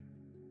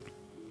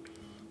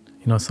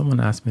Someone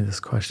asked me this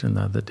question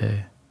the other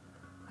day,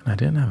 and I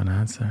didn't have an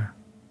answer.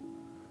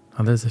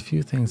 Now, there's a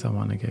few things I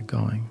want to get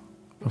going,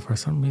 but for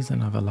some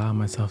reason, I've allowed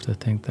myself to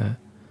think that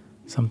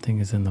something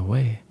is in the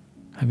way.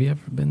 Have you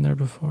ever been there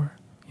before?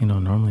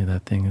 Normally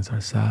that thing is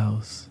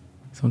ourselves.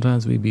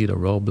 Sometimes we be the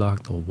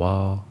roadblock, the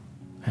wall,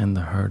 and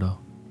the hurdle.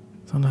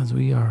 Sometimes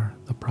we are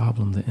the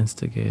problem, the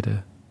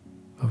instigator,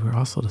 but we're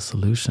also the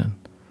solution.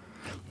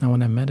 Now,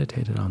 when I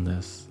meditated on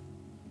this,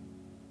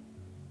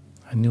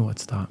 I knew what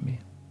stopped me.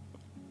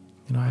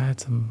 I had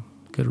some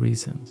good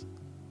reasons.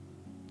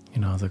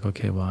 I was like,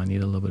 okay, well, I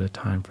need a little bit of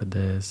time for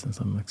this and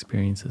some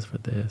experiences for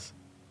this.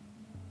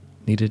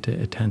 Needed to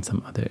attend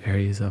some other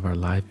areas of our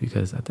life,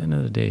 because at the end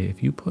of the day,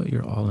 if you put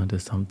your all into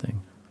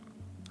something,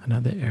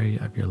 another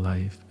area of your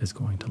life is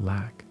going to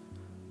lack.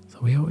 So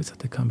we always have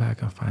to come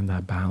back and find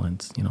that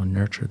balance,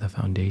 nurture the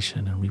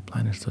foundation and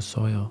replenish the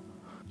soil.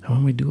 And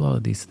when we do all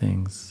of these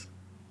things,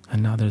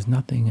 and now there's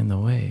nothing in the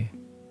way,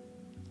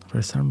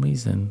 for some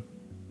reason,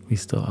 we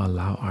still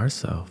allow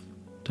ourselves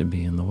to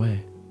be in the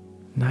way.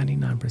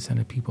 99%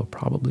 of people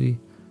probably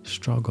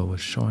struggle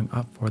with showing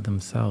up for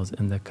themselves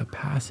in the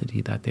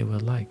capacity that they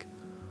would like.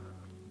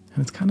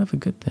 And it's kind of a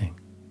good thing.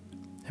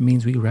 It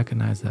means we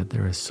recognize that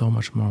there is so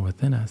much more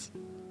within us.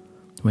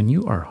 When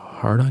you are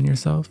hard on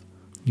yourself,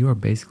 you are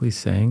basically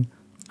saying,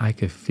 I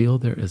could feel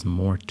there is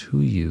more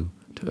to you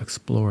to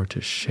explore,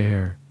 to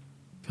share.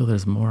 Feel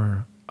there's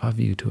more of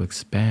you to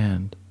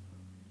expand.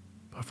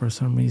 But for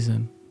some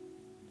reason,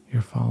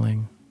 you're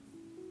falling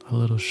a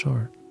little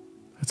short.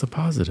 It's a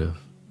positive,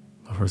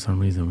 but for some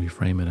reason we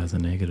frame it as a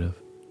negative.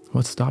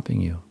 What's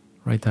stopping you?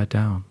 Write that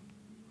down.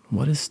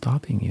 What is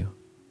stopping you?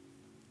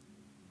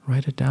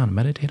 Write it down.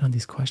 Meditate on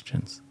these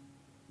questions.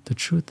 The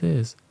truth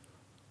is,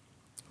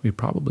 we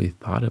probably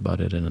thought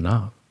about it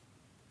enough.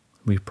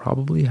 We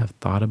probably have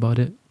thought about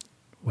it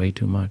way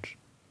too much.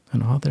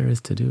 And all there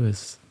is to do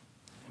is,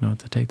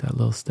 to take that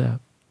little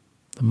step.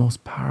 The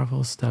most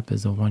powerful step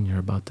is the one you're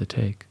about to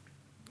take.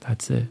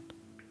 That's it.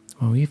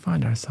 When we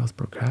find ourselves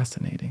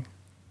procrastinating,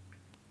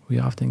 we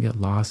often get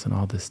lost in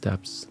all the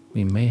steps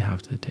we may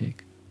have to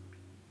take.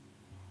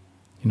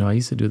 I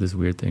used to do this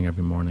weird thing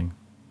every morning.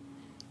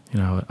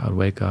 I'd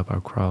wake up,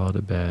 I'd crawl out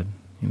of bed,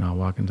 I'd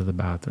walk into the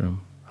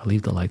bathroom, I'd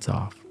leave the lights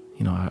off.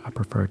 I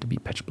prefer it to be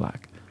pitch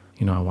black.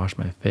 I wash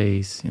my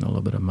face, a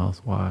little bit of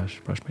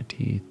mouthwash, brush my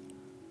teeth.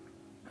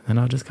 And then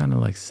I'll just kind of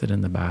like sit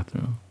in the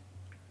bathroom.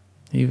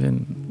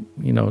 Even,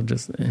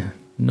 just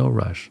no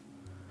rush.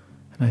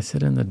 And I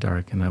sit in the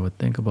dark and I would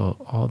think about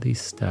all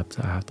these steps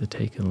I have to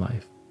take in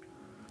life.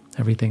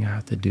 Everything I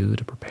have to do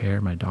to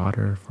prepare my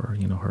daughter for,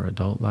 her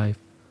adult life.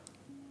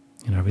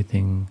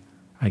 Everything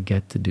I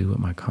get to do with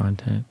my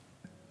content.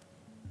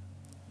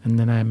 And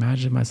then I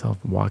imagine myself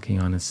walking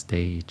on a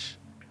stage,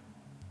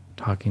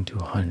 talking to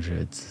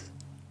hundreds,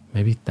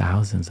 maybe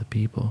thousands of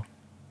people.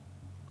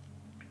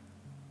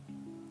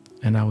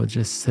 And I would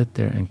just sit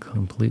there and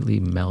completely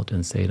melt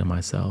and say to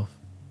myself,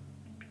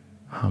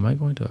 how am I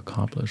going to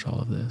accomplish all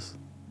of this?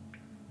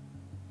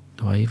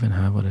 Do I even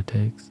have what it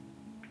takes?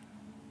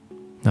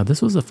 Now,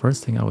 this was the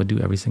first thing I would do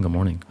every single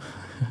morning.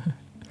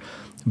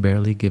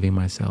 Barely giving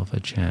myself a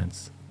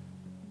chance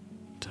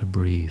to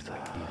breathe,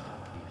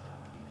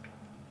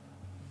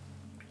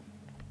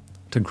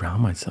 to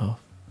ground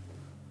myself.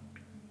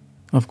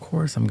 Of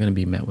course, I'm going to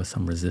be met with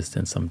some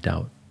resistance, some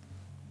doubt.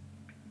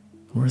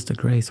 Where's the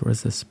grace?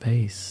 Where's the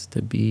space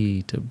to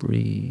be, to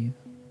breathe,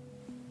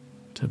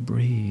 to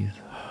breathe?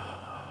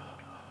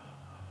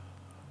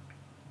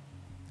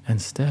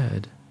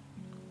 Instead,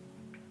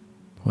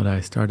 what I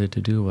started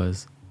to do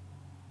was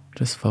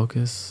just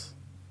focus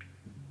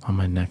on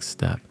my next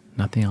step.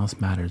 Nothing else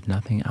matters.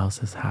 Nothing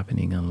else is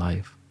happening in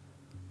life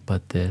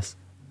but this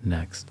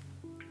next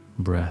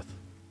breath.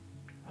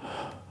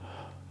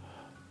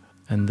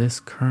 And this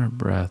current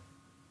breath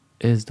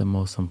is the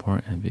most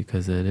important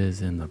because it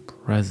is in the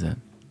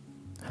present.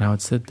 And I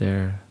would sit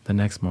there the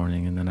next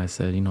morning and then I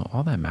said,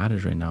 all that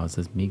matters right now is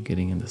just me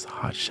getting in this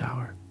hot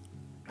shower.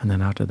 And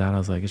then after that, I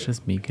was like, it's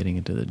just me getting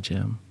into the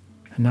gym.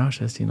 And now it's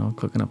just,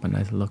 cooking up a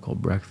nice local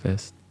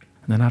breakfast.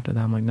 And then after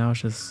that, I'm like, now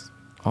it's just,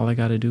 all I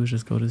got to do is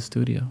just go to the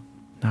studio.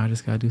 Now I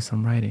just got to do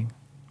some writing.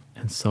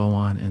 And so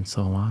on and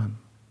so on.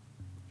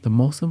 The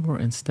most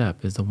important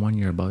step is the one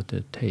you're about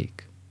to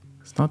take.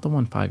 It's not the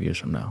one 5 years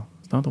from now.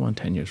 It's not the one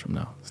 10 years from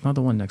now. It's not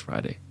the one next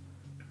Friday.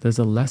 There's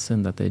a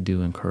lesson that they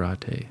do in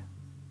karate.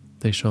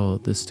 They show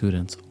the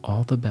students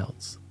all the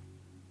belts,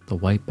 the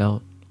white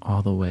belt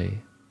all the way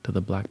to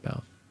the black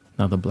belt.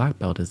 Now the black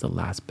belt is the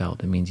last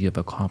belt. It means you have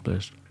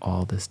accomplished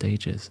all the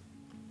stages.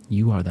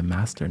 You are the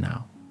master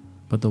now.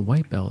 But the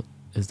white belt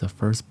is the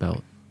first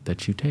belt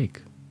that you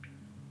take.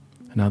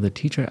 And now the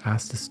teacher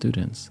asks the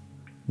students,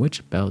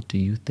 which belt do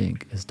you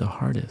think is the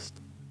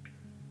hardest?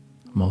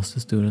 Most of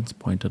the students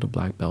point to the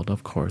black belt,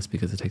 of course,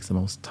 because it takes the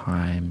most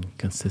time,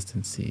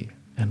 consistency,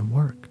 and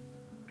work.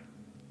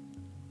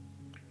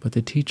 But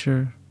the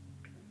teacher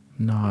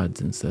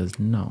nods and says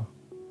no.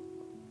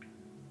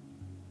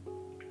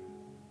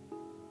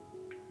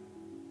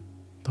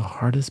 The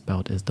hardest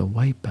belt is the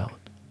white belt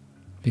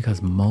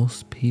because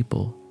most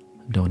people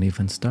don't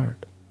even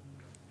start.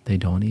 They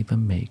don't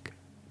even make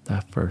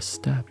that first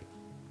step.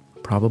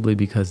 Probably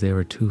because they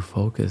were too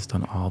focused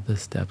on all the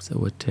steps it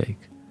would take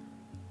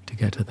to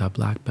get to that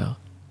black belt.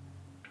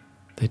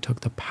 They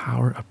took the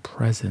power of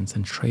presence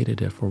and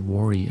traded it for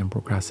worry and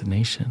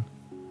procrastination.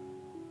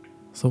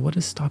 So what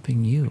is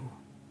stopping you?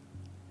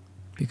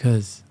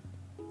 Because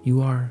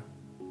you are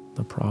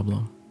the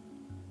problem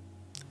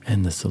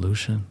and the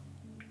solution.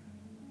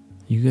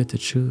 You get to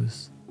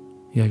choose.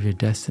 You have your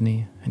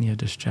destiny and you have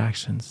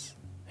distractions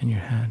in your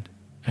hand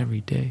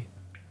every day.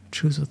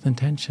 Choose with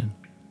intention.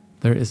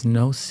 There is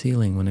no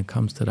ceiling when it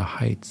comes to the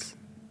heights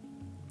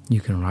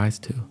you can rise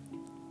to.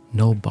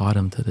 No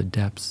bottom to the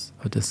depths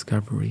of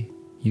discovery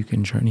you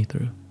can journey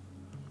through.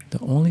 The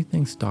only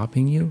thing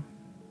stopping you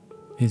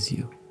is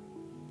you,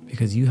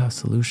 because you have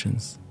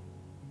solutions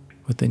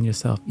within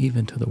yourself,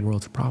 even to the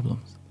world's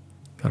problems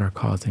that are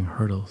causing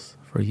hurdles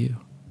for you.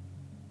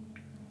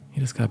 You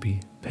just gotta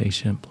be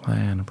patient,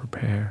 plan, and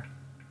prepare.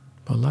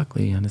 But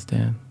luckily, you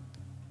understand,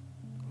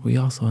 we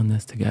also in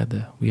this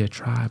together. We a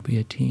tribe, we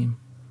a team,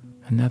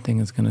 and nothing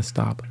is gonna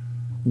stop.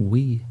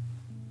 We,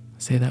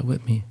 say that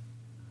with me,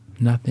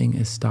 nothing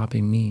is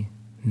stopping me,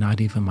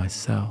 not even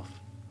myself.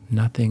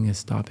 Nothing is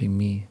stopping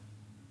me,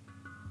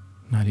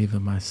 not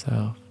even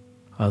myself.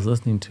 I was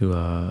listening to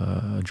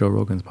Joe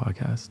Rogan's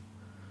podcast,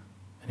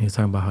 and he was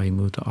talking about how he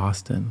moved to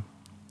Austin,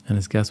 and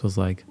his guest was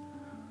like,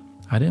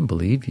 I didn't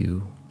believe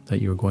you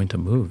that you were going to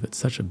move. It's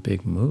such a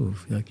big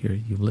move. Like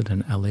you've lived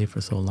in LA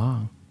for so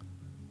long.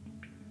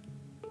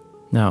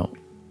 Now,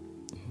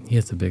 he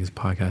has the biggest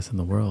podcast in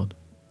the world,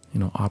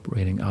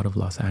 operating out of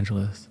Los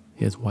Angeles.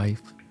 He has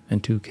wife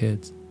and 2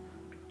 kids.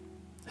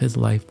 His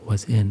life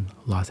was in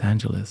Los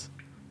Angeles.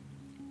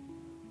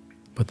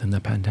 But then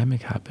the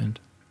pandemic happened,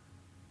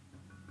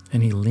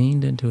 and he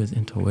leaned into his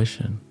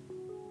intuition,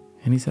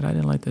 and he said, I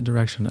didn't like the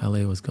direction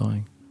LA was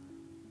going.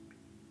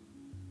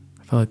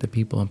 I felt like the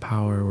people in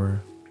power were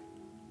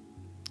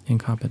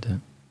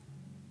incompetent.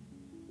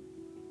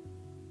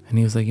 And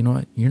he was like, you know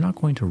what? You're not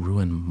going to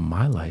ruin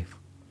my life.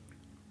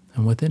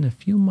 And within a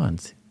few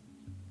months,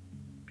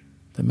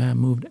 the man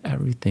moved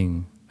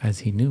everything as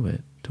he knew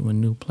it to a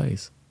new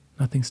place.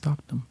 Nothing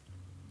stopped him.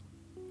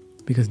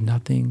 Because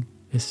nothing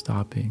is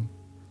stopping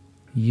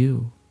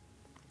you.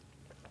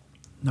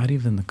 Not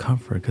even the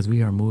comfort, because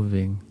we are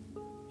moving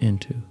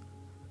into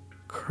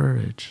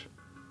courage.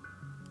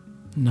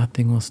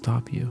 Nothing will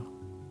stop you.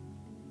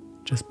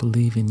 Just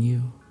believe in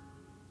you.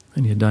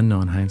 And you don't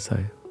know in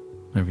hindsight,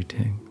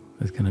 everything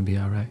is going to be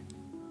all right.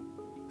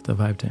 It's a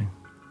vibe thing.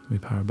 We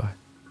powered by.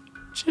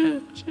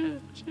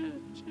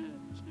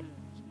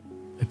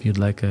 If you'd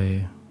like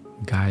a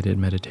guided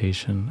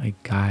meditation, a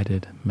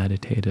guided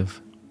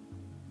meditative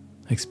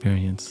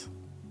experience,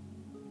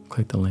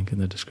 click the link in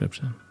the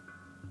description.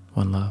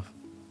 One love.